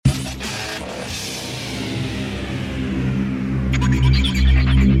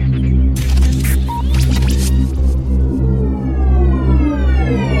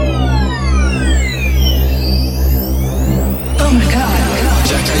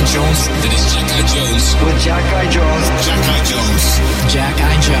Jones. Dit is Jack I. Jones. With Jack I. Jones. Jack I. Jones. Jack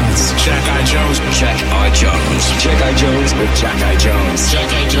I. Jones. Jack I. Jones. Jack I. Jones. Jack I. Jones. With Jack I. Jones.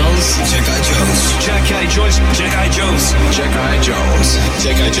 Jack I. Jones. Jack I. Jones. Jack I. Jones. Jack I. Jones. Jack I. Jones.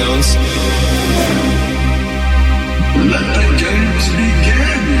 Jack I. Jones. Let the games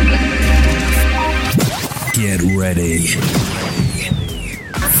begin. Get ready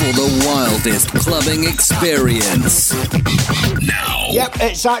for the wildest clubbing experience. Now. Yep,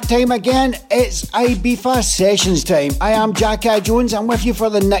 it's that time again. It's Ibiza Sessions time. I am Jack I. Jones. I'm with you for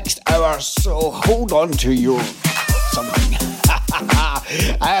the next hour, so hold on to your something.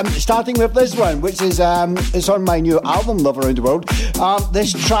 Starting with this one, which is it's on my new album, Love Around the World.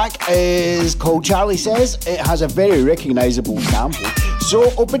 This track is called Charlie Says. It has a very recognisable sample.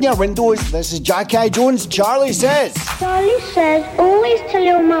 So open your windows. This is Jack I. Jones. Charlie Says. Charlie says, always tell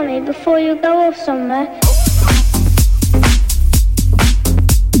your mummy before you go off somewhere.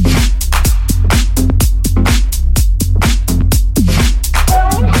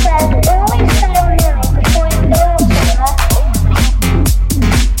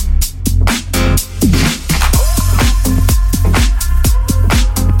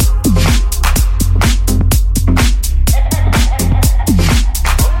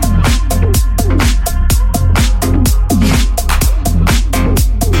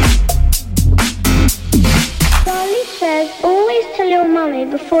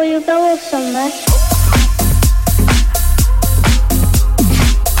 Before you go off somewhere.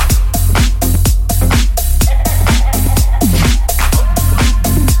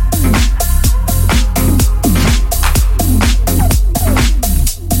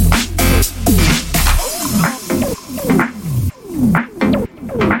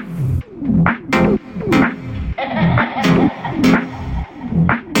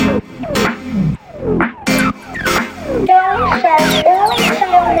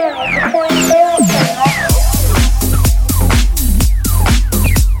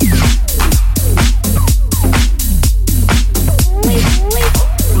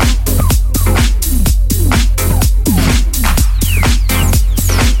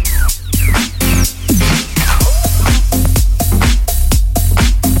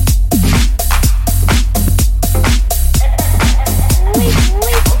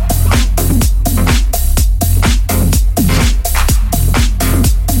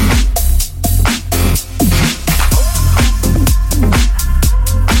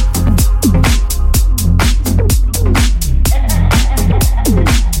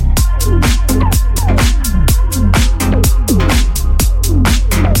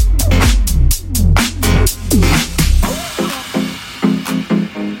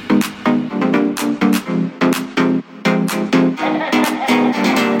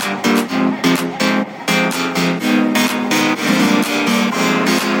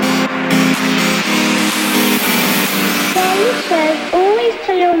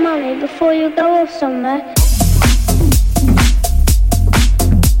 Before you go off somewhere.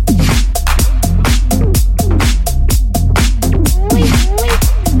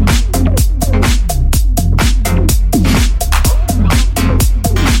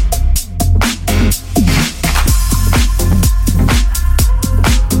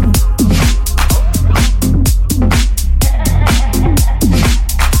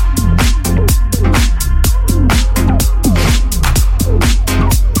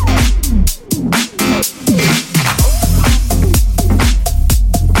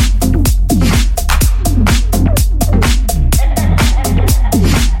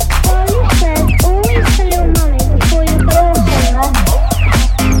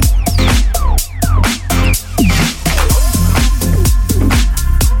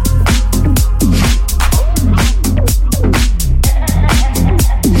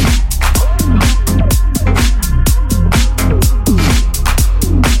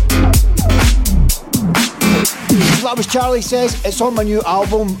 Charlie Says. It's on my new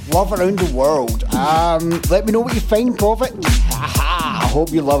album, Love Around the World. Let me know what you think of it. I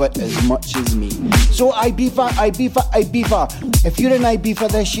hope you love it as much as me. So Ibiza. If you're in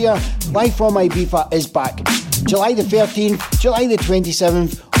Ibiza this year, Live from Ibiza is back. July the 13th, July the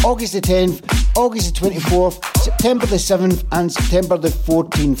 27th, August the 10th, August the 24th, September the 7th and September the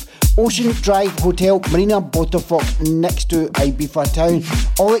 14th. Ocean Drive Hotel, Marina Botafoc, next to Ibiza town.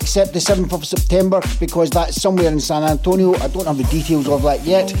 All except the 7th of September, because that's somewhere in San Antonio. I don't have the details of that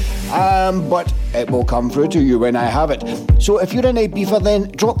yet, but it will come through to you when I have it. So if you're in Ibiza,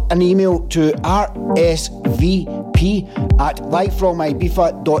 then drop an email to rsvp at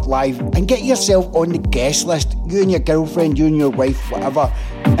livefromibiza.live and get yourself on the guest list. You and your girlfriend, you and your wife, whatever.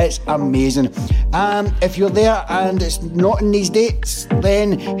 It's amazing. If you're there and it's not in these dates,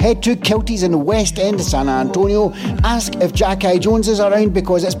 then head to Kilties in the West End of San Antonio. Ask if Jack I. Jones is around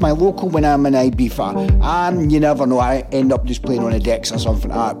because it's my local when I'm in Ibiza. You never know, I end up just playing on the decks or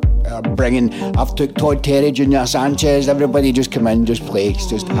something. I've took Todd Terry, Junior Sanchez, everybody just come in, just play. It's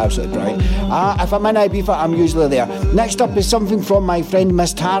just absolutely right. If I'm in Ibiza, I'm usually there. Next up is something from my friend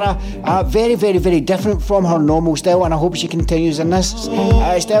Miss Tara. Very, very, very different from her normal style, and I hope she continues in this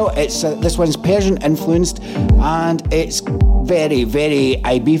style. It's this one's Persian influenced, and it's very, very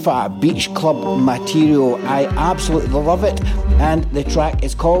Ibiza beach club material. I absolutely love it, and the track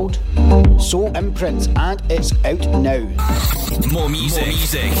is called Soul Imprints, and it's out now. More music,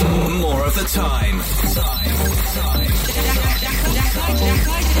 more of the time.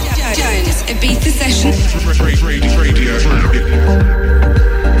 Jones, Ibiza Session. Radio.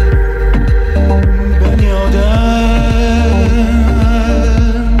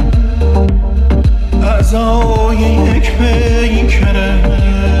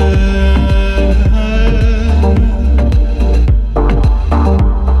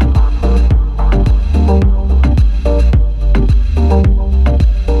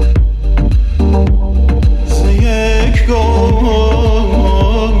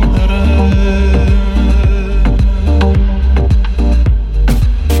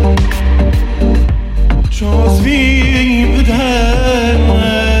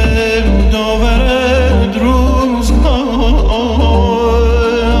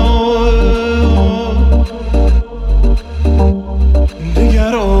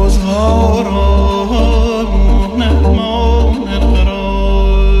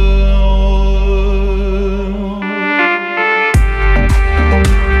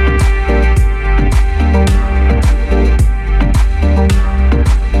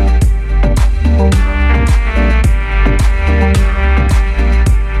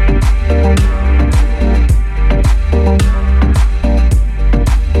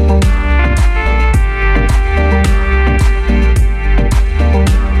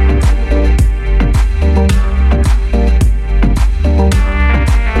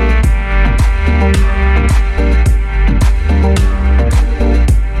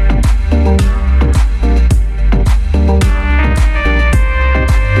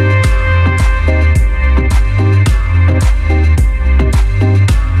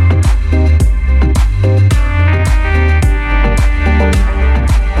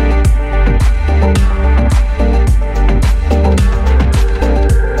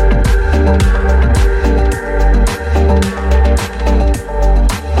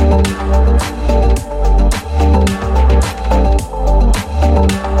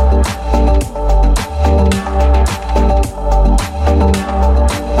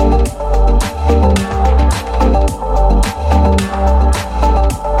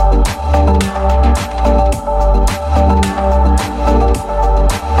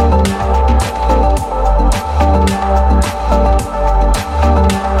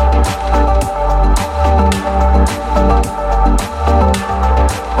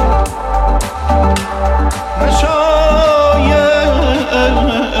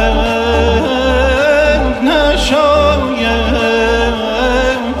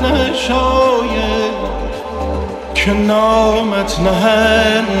 نامت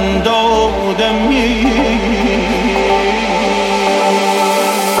نهند آدمی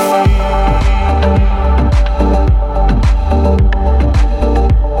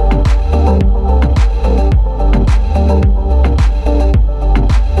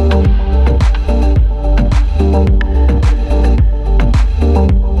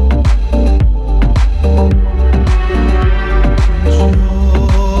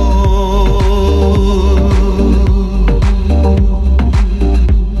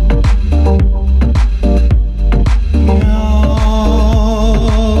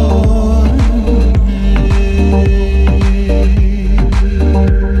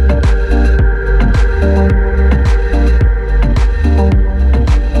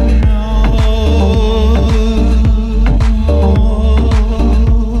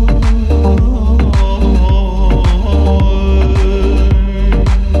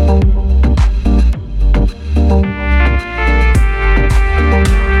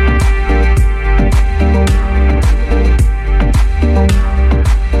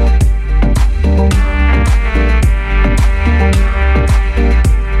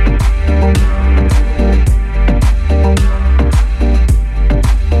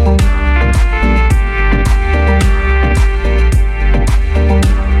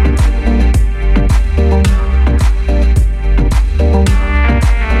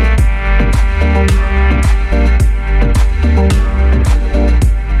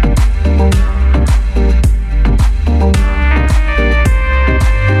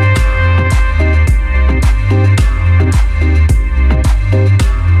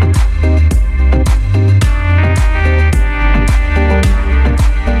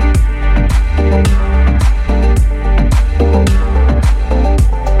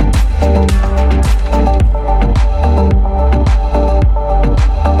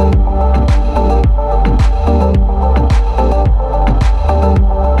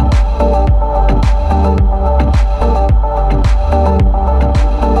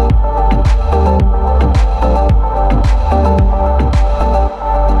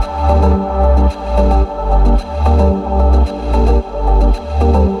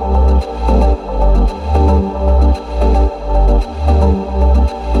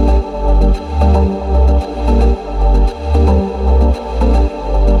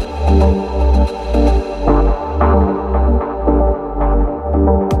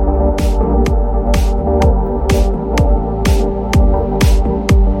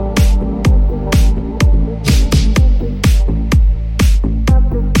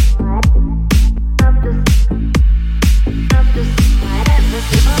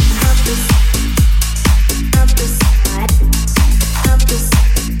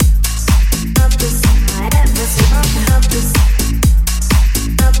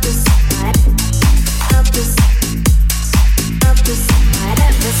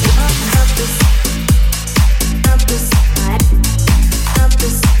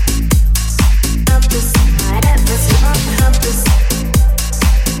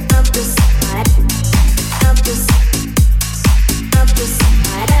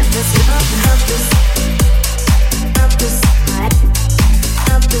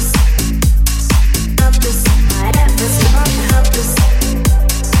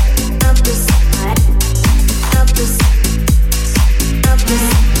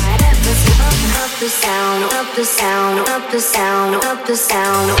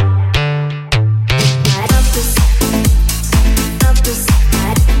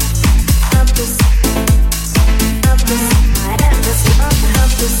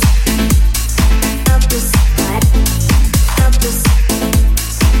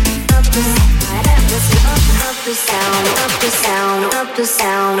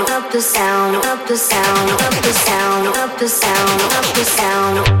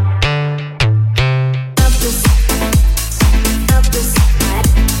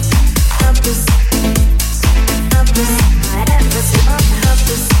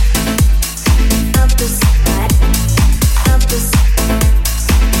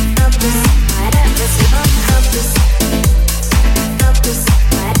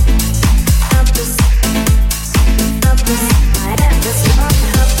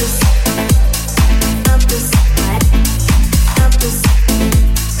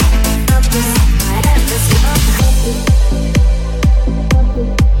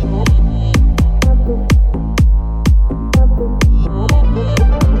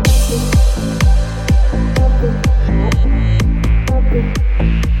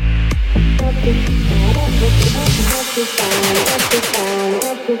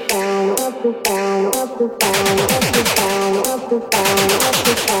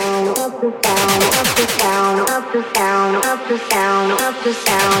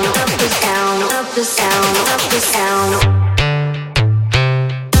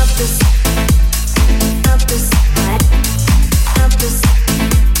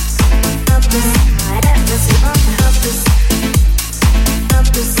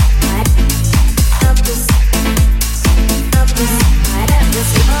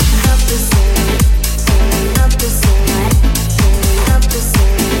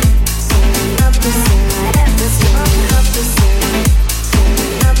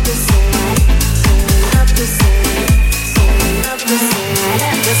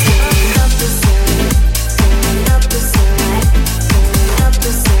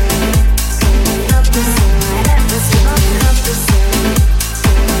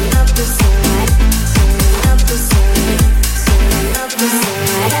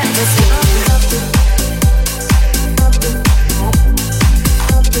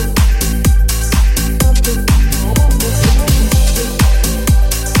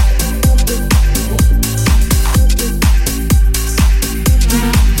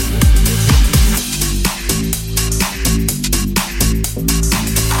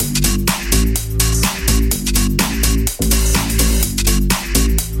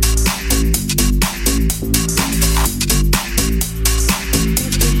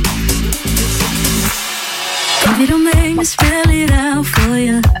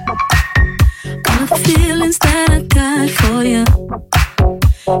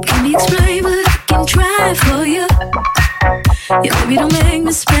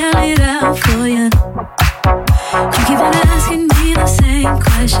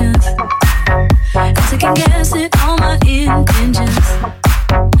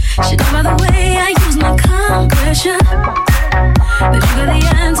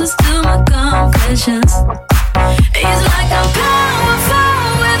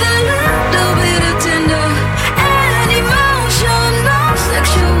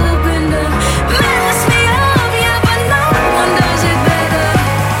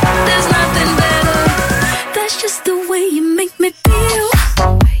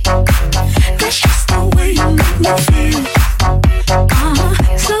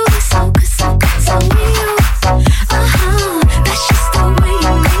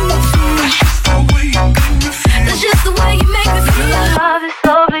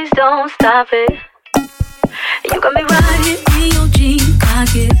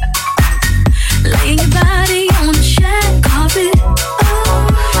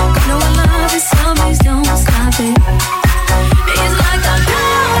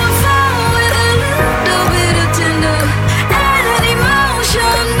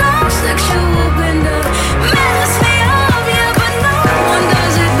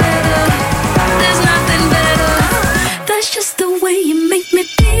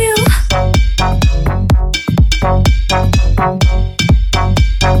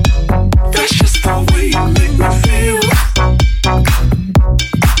That's just the way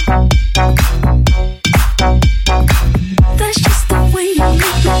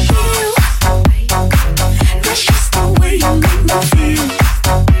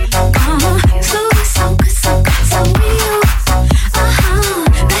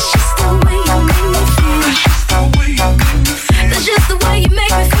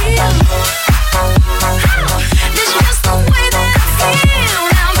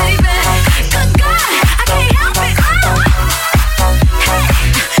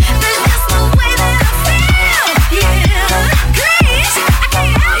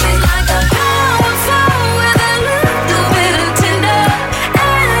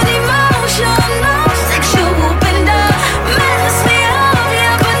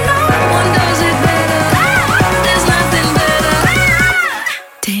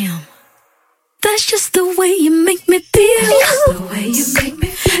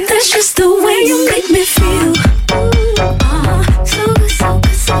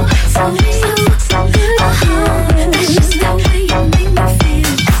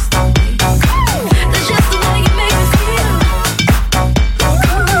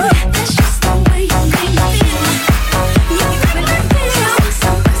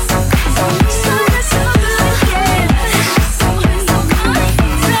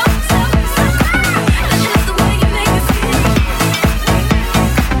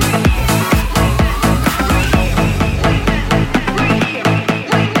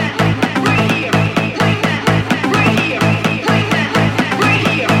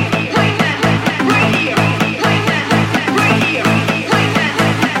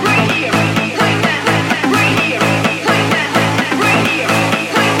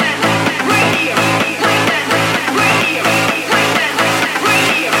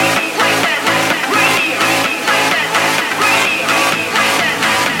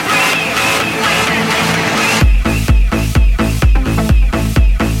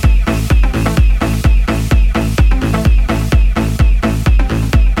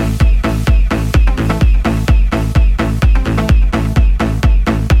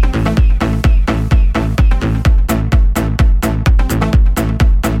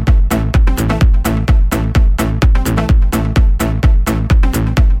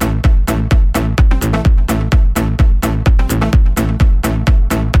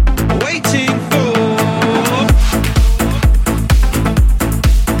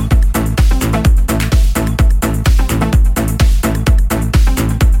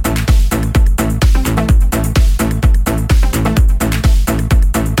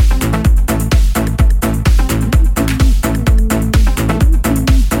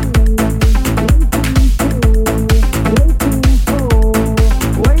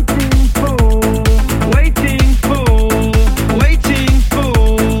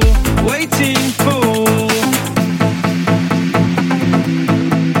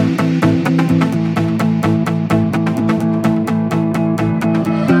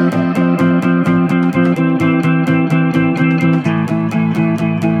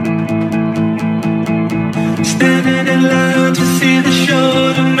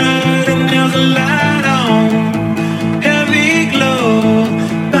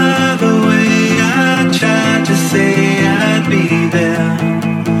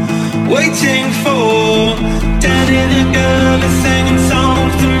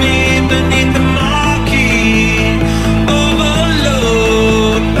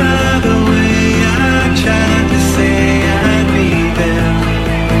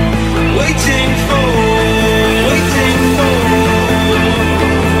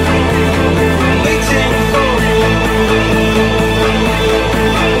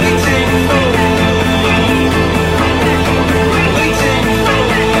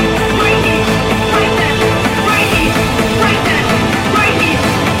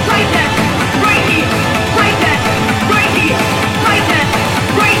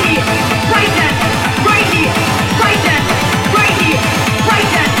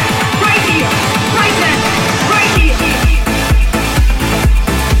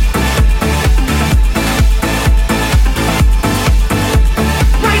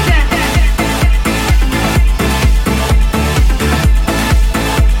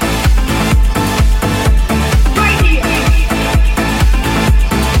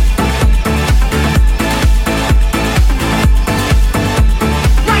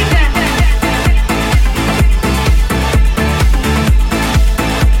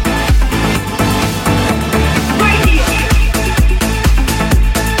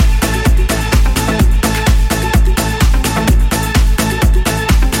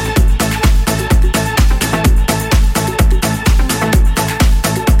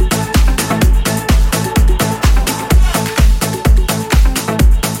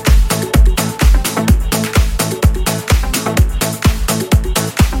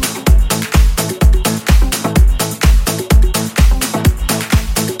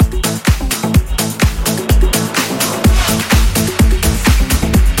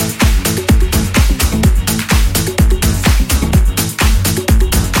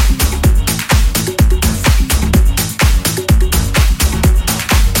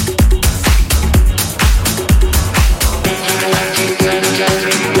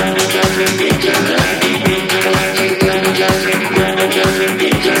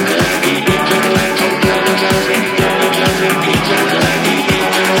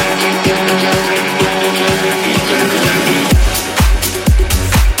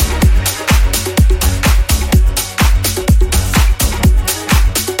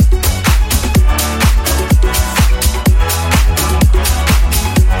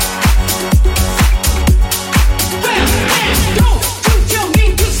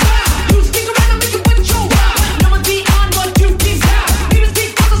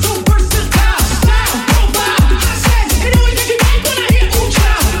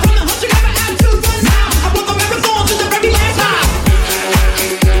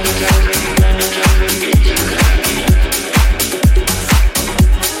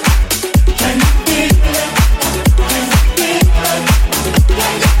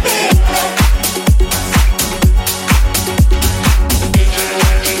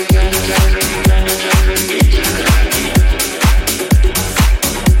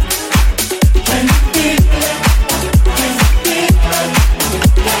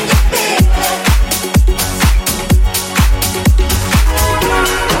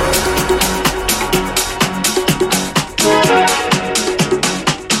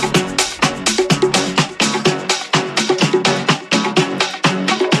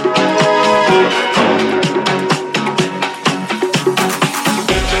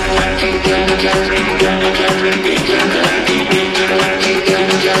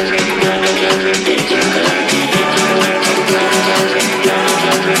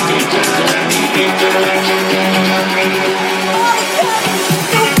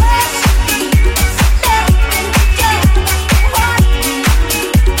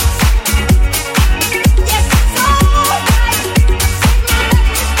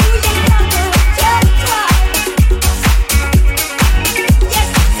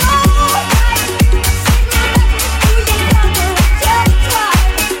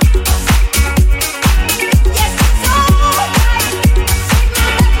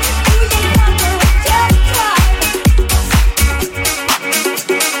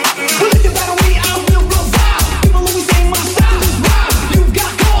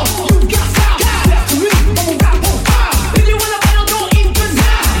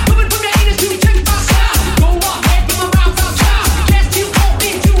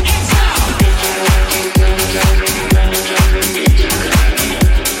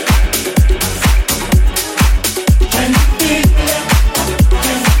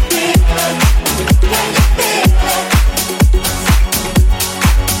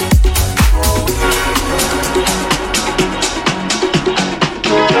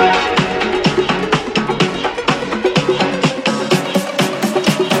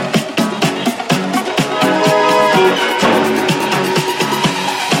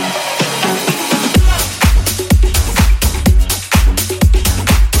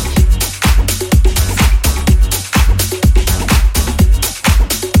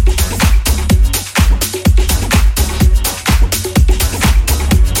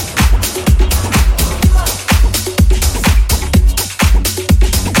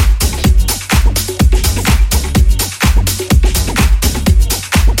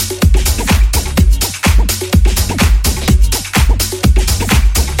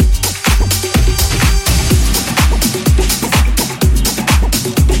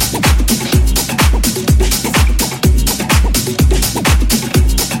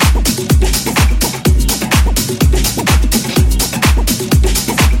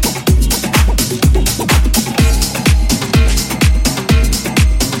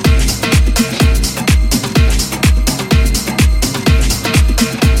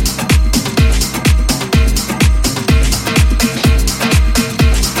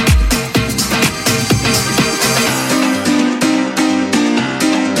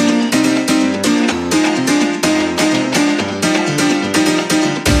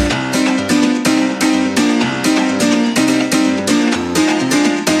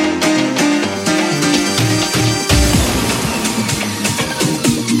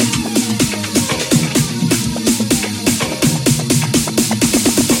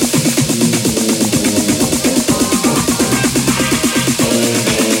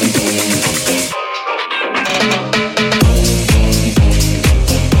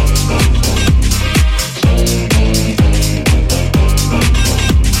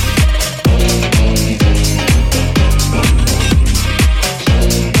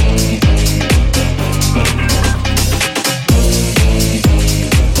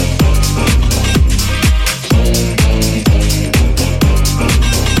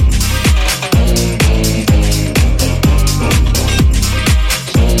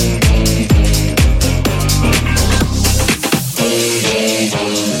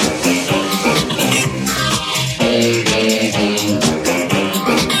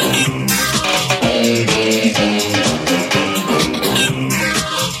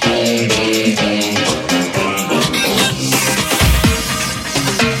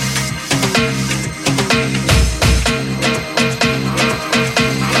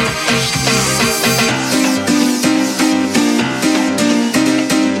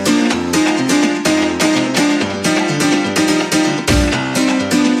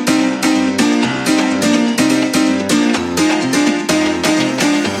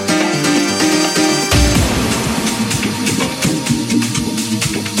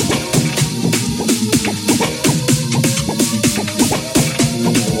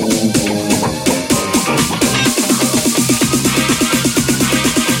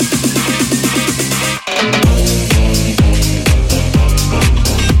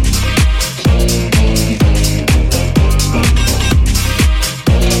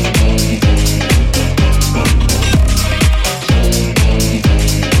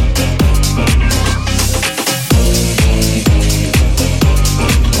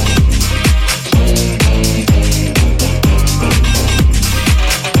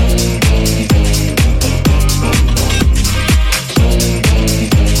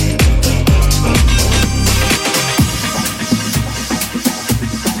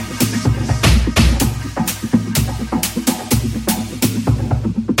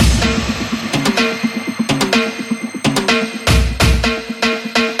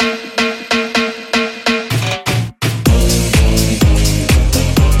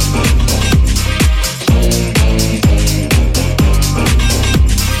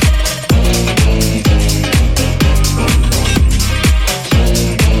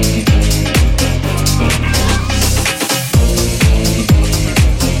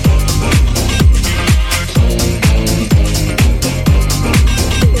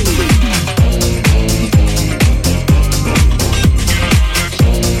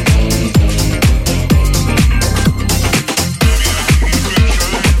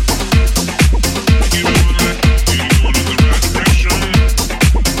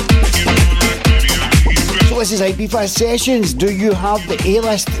is Ibiza Sessions. Do you have the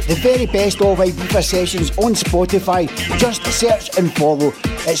A-list, the very best of Ibiza Sessions on Spotify? Just search and follow.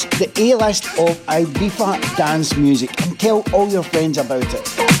 It's the A-list of Ibiza dance music, and tell all your friends about it.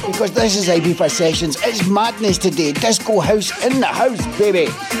 Because this is Ibiza Sessions. It's madness today. Disco house in the house, baby.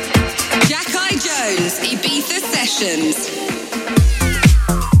 Jackie Jones, Ibiza Sessions.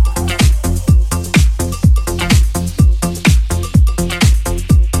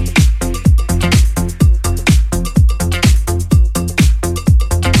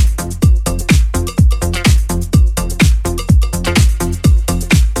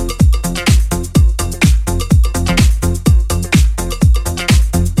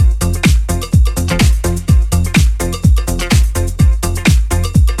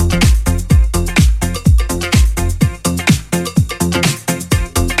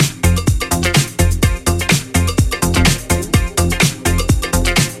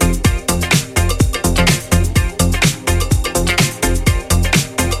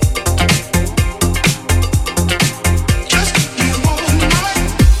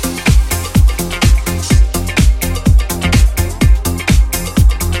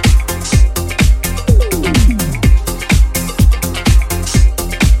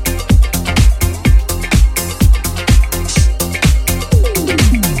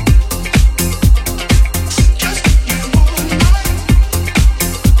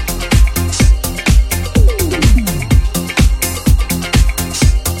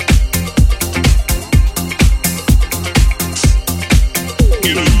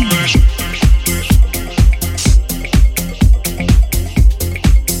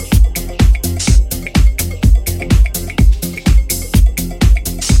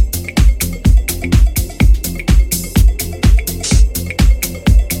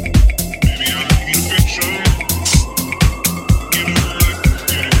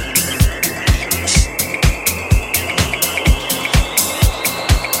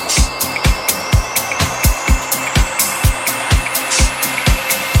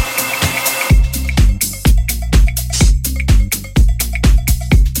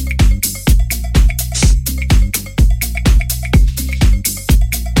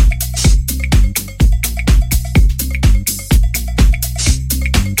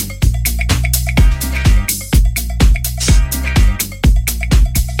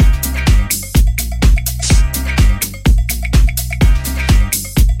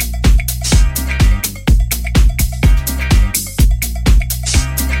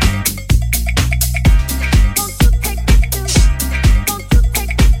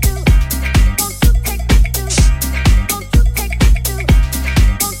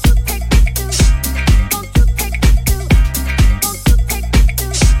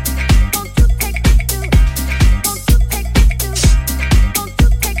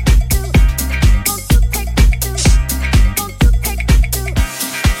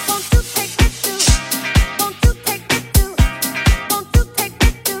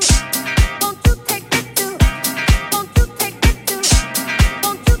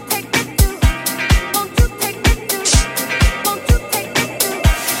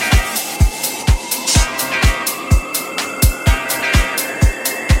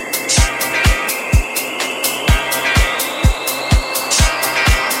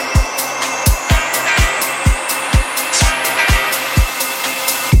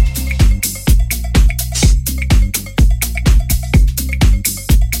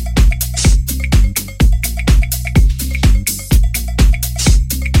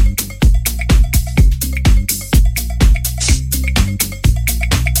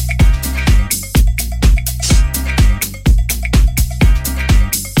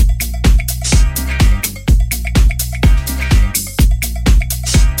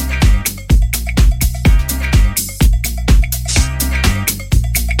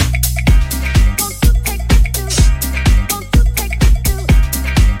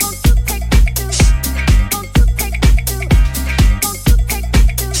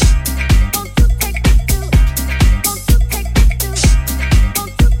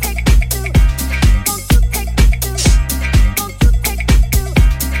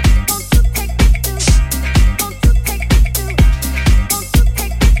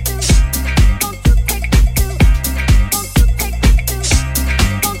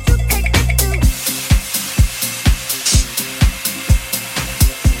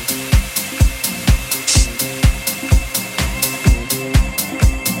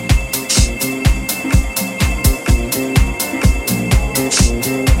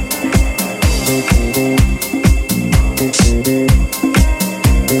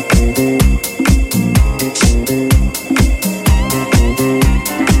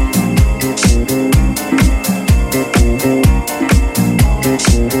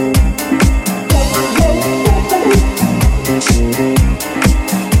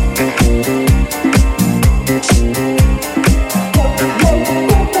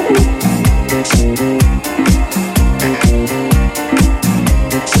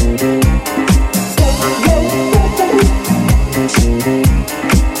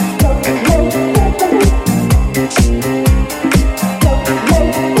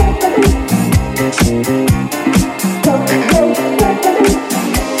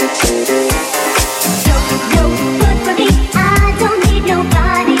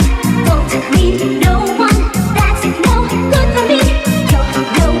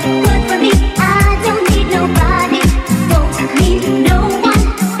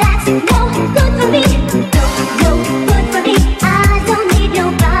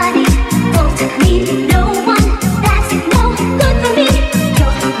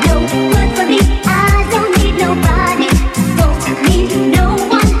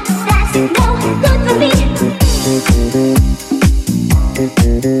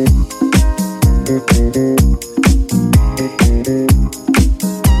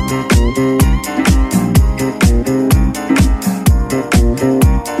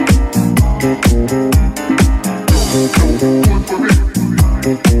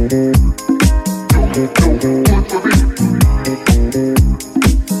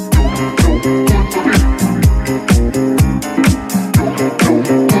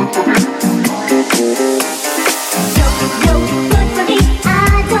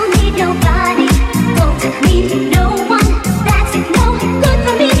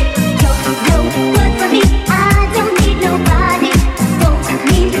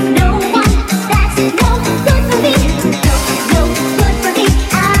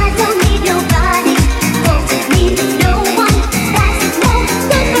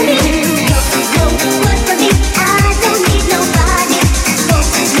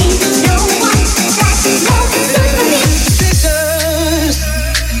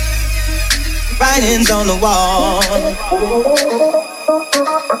 On the wall,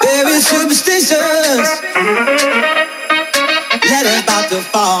 very superstitious, letter about to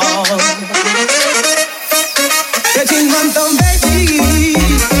fall. 13-month-old baby,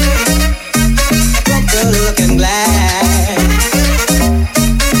 broke the looking glass.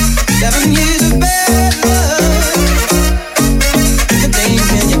 7 years of bad love, the things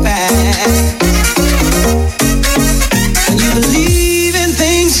in your past. When you believe in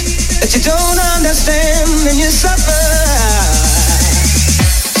things that you don't understand, and you suffer.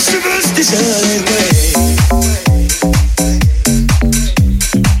 Superstition is way.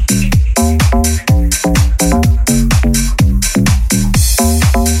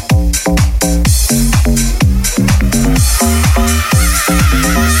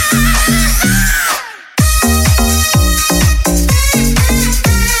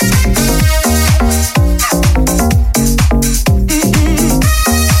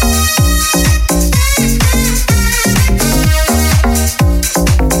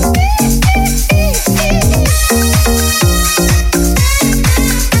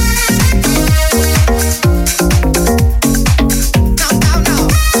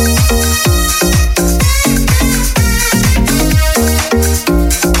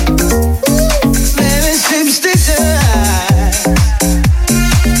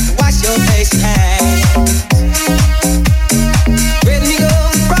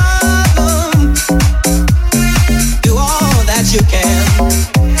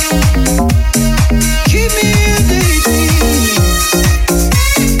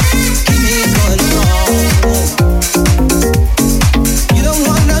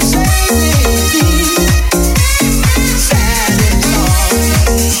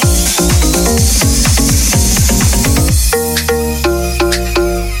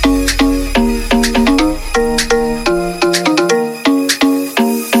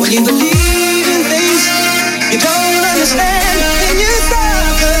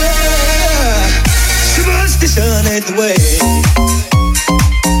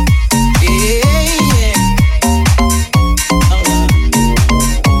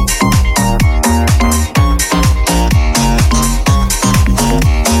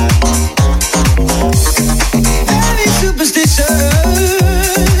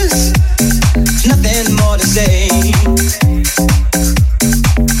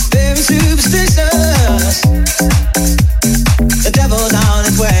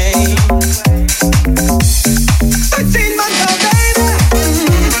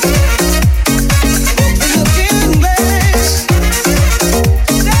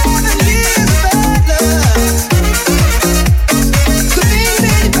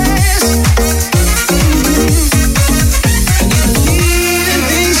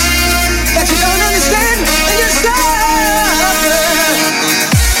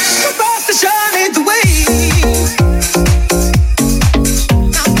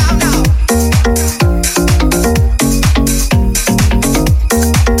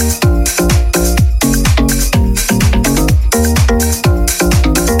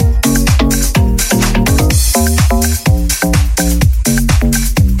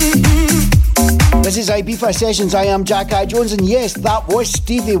 Ibiza Sessions. I am Jack I. Jones, and yes, that was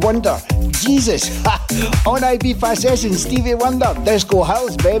Stevie Wonder. Jesus, on Ibiza Sessions, Stevie Wonder, disco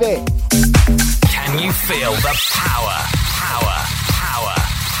house, baby. Can you feel the power?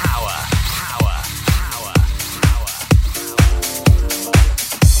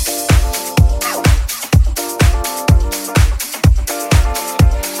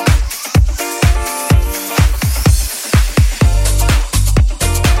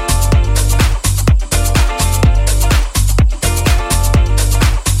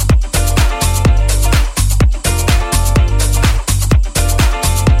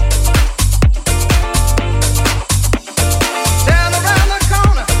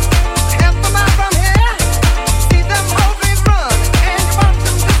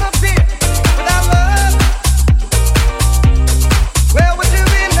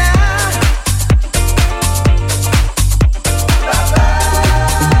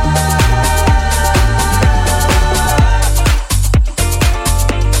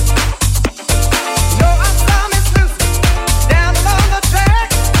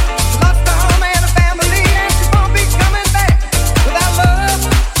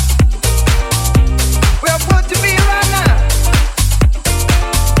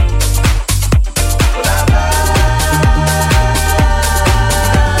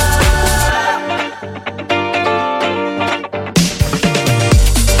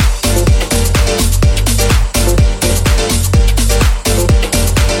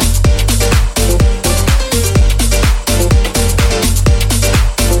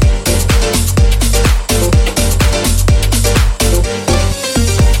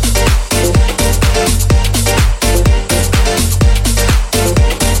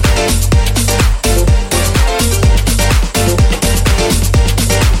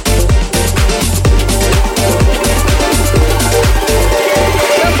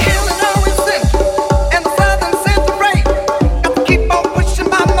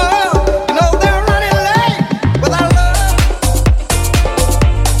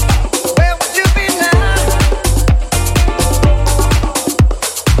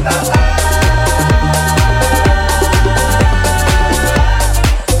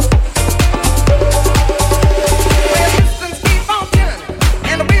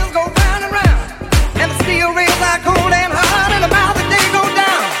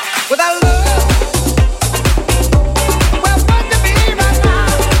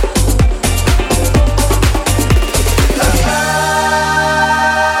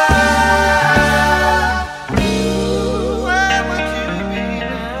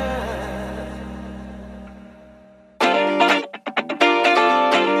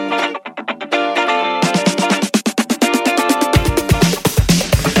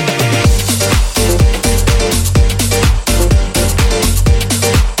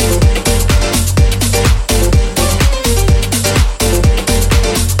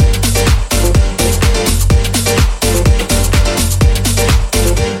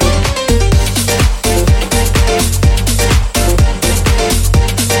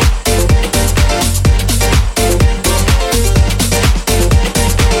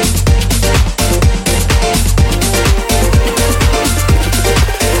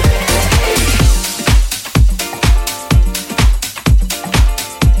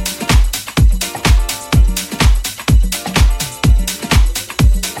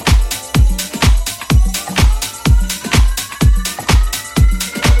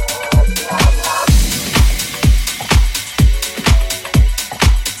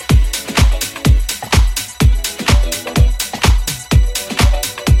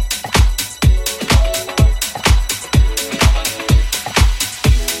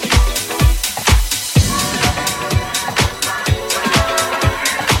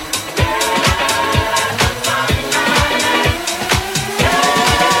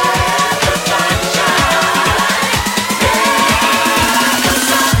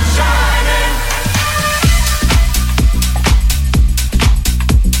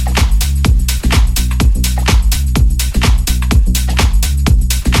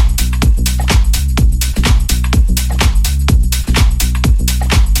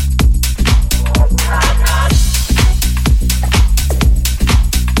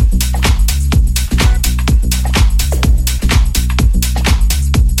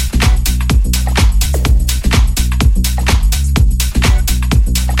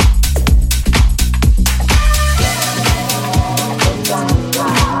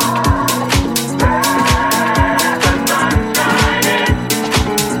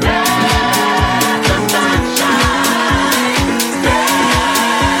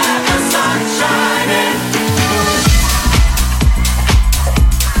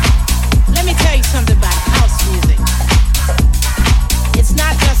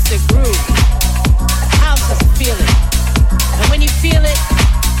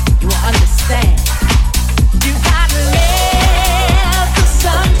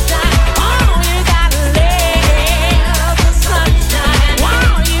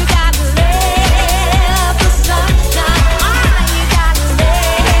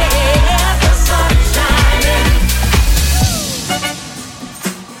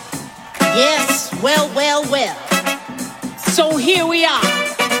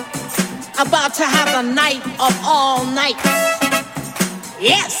 about to have the night of all nights.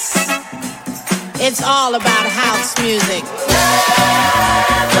 Yes, it's all about house music.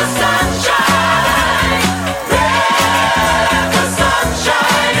 Let the sunshine, let the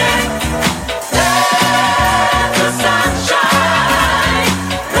sunshine in. Let the sunshine,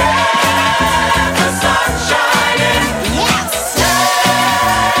 let the sunshine in. Yes,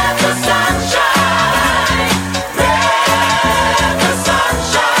 let the sunshine, let the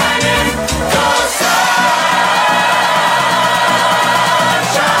sunshine in. The sunshine in.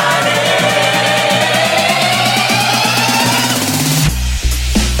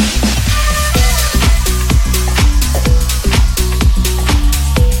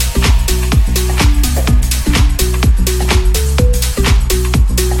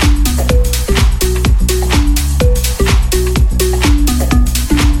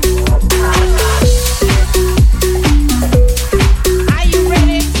 Are you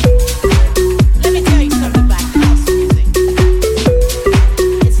ready? Let me tell you something about house music.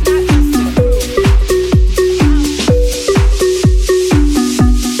 It's not just a groove.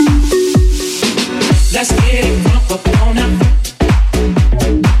 Let's get it crunk up on up.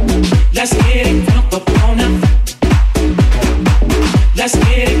 Let's get it crunk up on up. Let's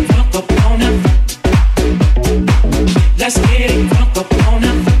get it crunk up on up. Let's get it crunk up on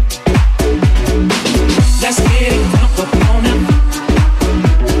up. Let's get it crunk up on up.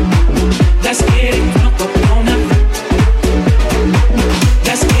 Let's get it crunk up on up.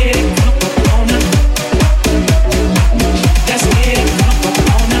 Let's get it crunk up on up. Let's get it crunk up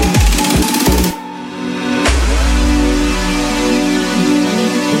on up.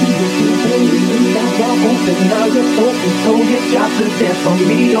 Now you're focused, so you got to dance for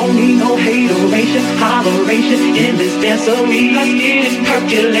me. Don't need no hateration, holleration in this dancery. Let's get it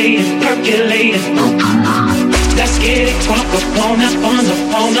percolating, percolating. Let's get it crunk up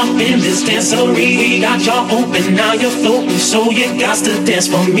on up in this dancery. We got y'all open, now you're floating, so you got to dance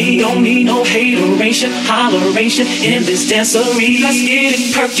for me. Don't need no hateration, holleration in this dancery. Let's get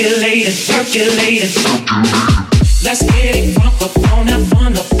it percolating, percolating. Let's get it crunk up on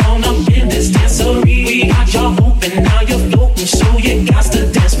up in this dancery. We got y'all open, now you're floating, so you got to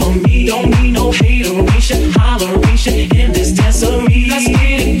dance for me. Don't need no hateration, holleration in this dancery. Let's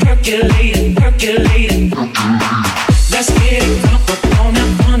get it percolating, percolating. Let's get it crunk up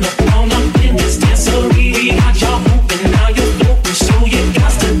on up in this dancery. We got y'all open, now you're floating, so you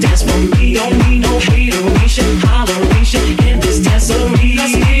got to dance for me. Don't need no hateration, holleration in this dancery.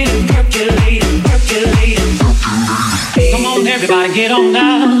 Let's get it percolating, percolating. Come on, everybody, get on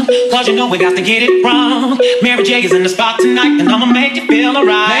now, 'cause you know we got to get it wrong. Mary J is in the spot tonight, and I'ma make you feel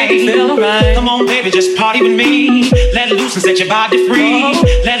alright. Come on, baby, just party with me. Let it loose and set your body free.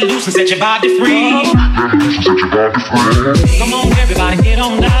 Let it loose and set your body free. Come on, everybody, get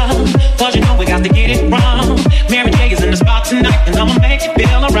on now, 'cause you know we got to get it wrong. Mary J is in the spot tonight, and I'ma make you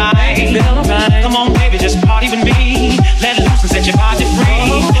feel alright. Come on, baby, just party with me. Let it loose and set your body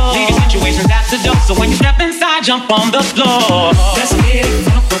free. Leave your situations at the door, so when you step inside, jump on the floor. Let's get it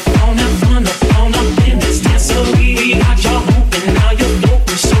crunk up on up in this dancery. We got y'all open, now you're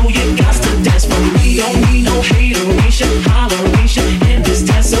floating, so you got to dance for me. Don't need no hateration, holleration in this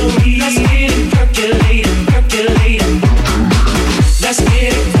dancery. Let's get it percolating, percolating. Let's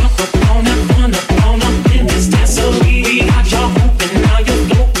get it crunk up on up in this dancery. We got y'all open, now you're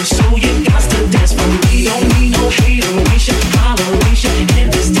floating, so you got to dance for me. Don't need no hateration, holleration in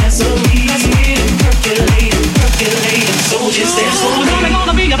this dancery. Let's get it percolating, percolating. So just dance for me. It's only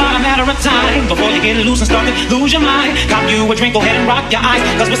gonna be about a matter of time before you get loose and start to lose your mind. Cop you a drink, go ahead and rock your eyes,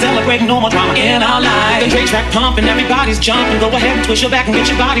 'cause we're celebrating no more drama in our lives. The Dre track pumping, everybody's jumping. Go ahead and twist your back and get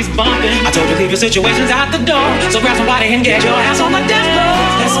your bodies bumping. I told you leave your situations at the door, so grab somebody and get your ass on the dance floor.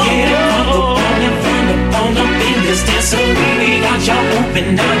 Let's get it crunk up on up in this dancery. We got y'all open,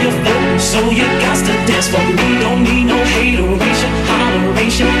 now you're floating, so you got to dance for me. Don't need no hateration,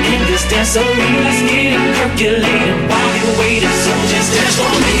 holleration in this dancery. Let's get it percolating while you're waiting, so just dance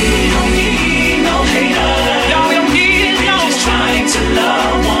for me. Don't need no hater, y'all don't need it, no. We're just trying to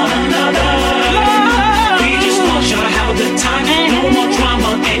love one another. We just want y'all to have a good time. No more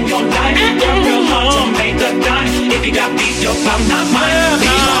drama in your life. Work real hard to make the dime. If you got beat up, I'm not mine. We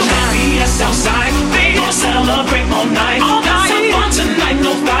gon' happy ass outside. We gon' celebrate all night. Some fun tonight,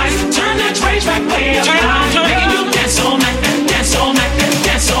 no fights. Turn that Dre track way up high. Making you dance all night and dance all night and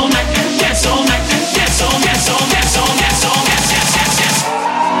dance all night and dance all night and dance all, dance all, dance all, dance all, dance, dance, dance, dance.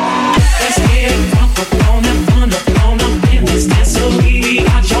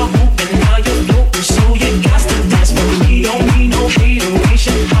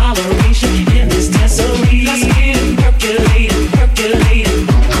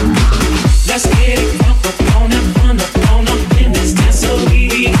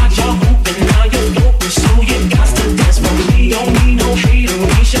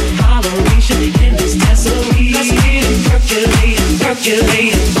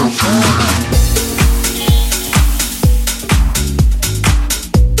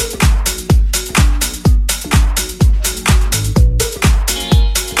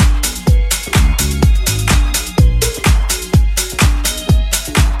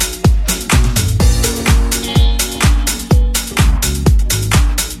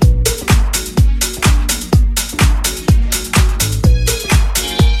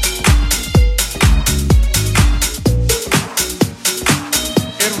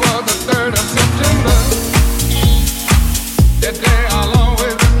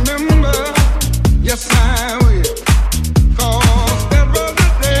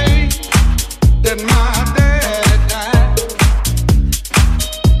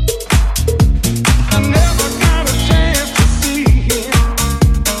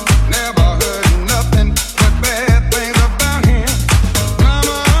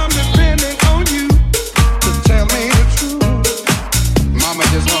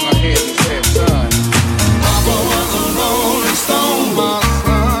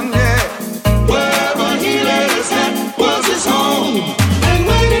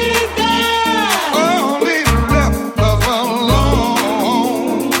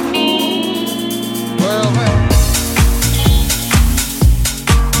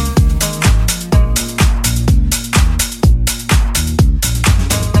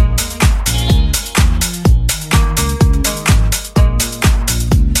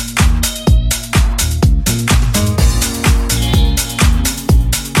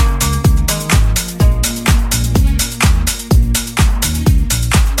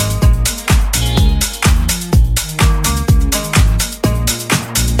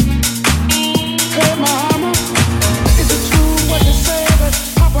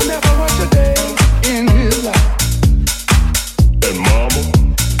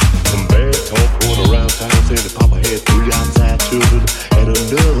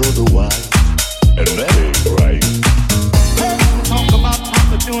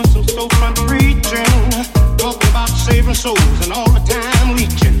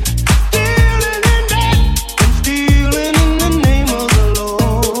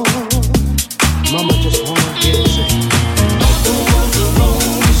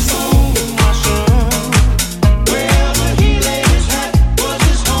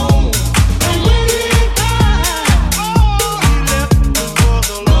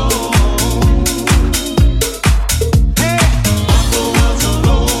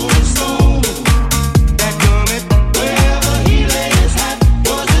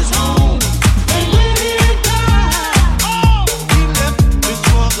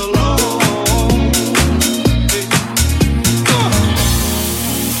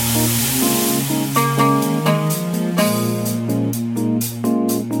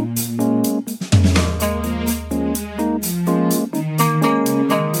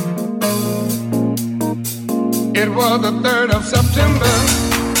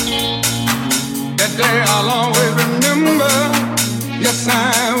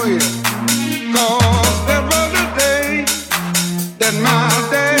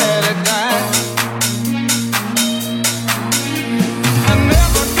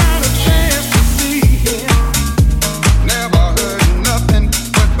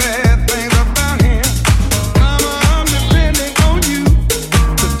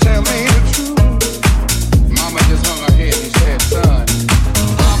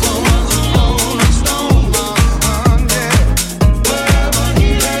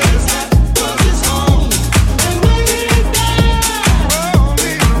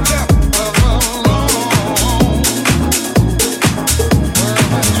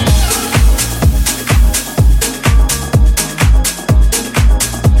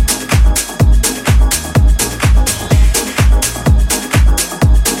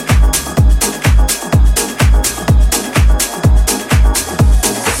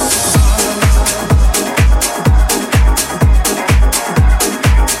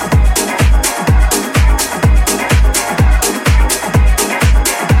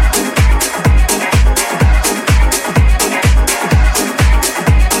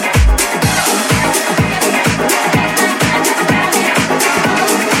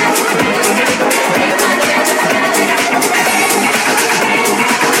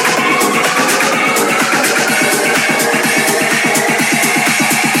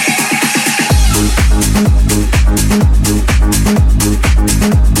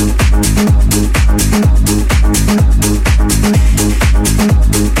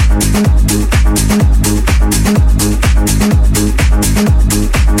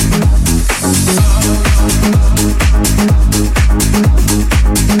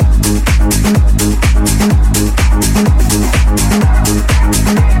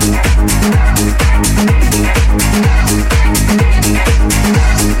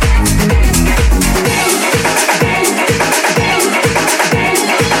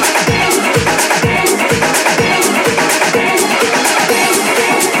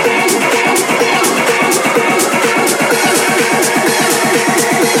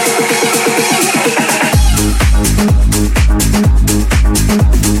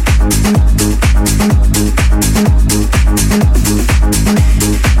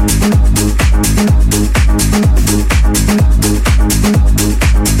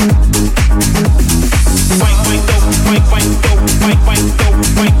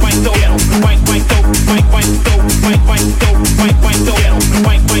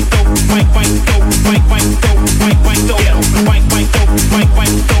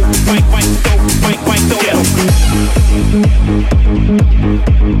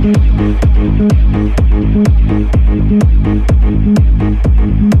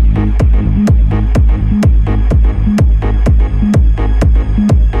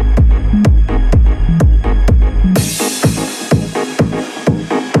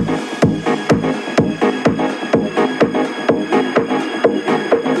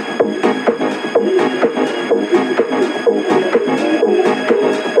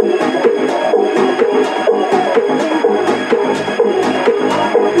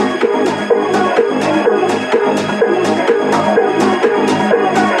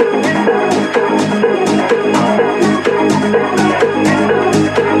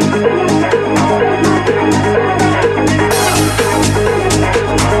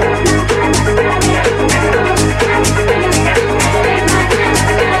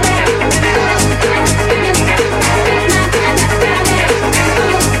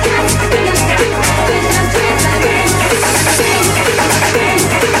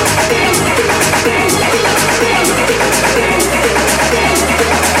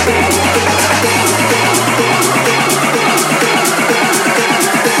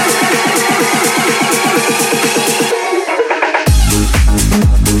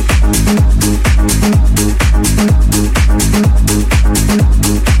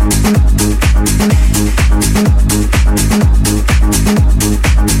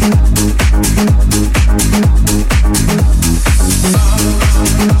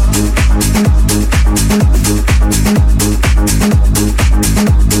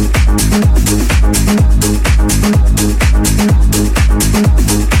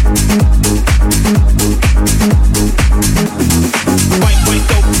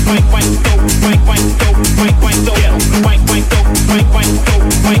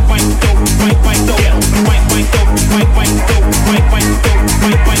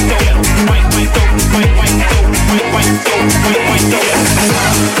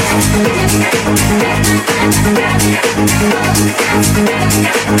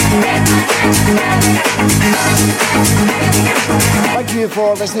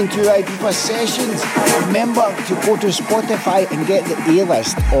 listening to Ibiza Sessions. Remember to go to Spotify and get the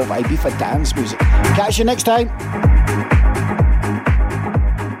A-list of Ibiza dance music. Catch you next time.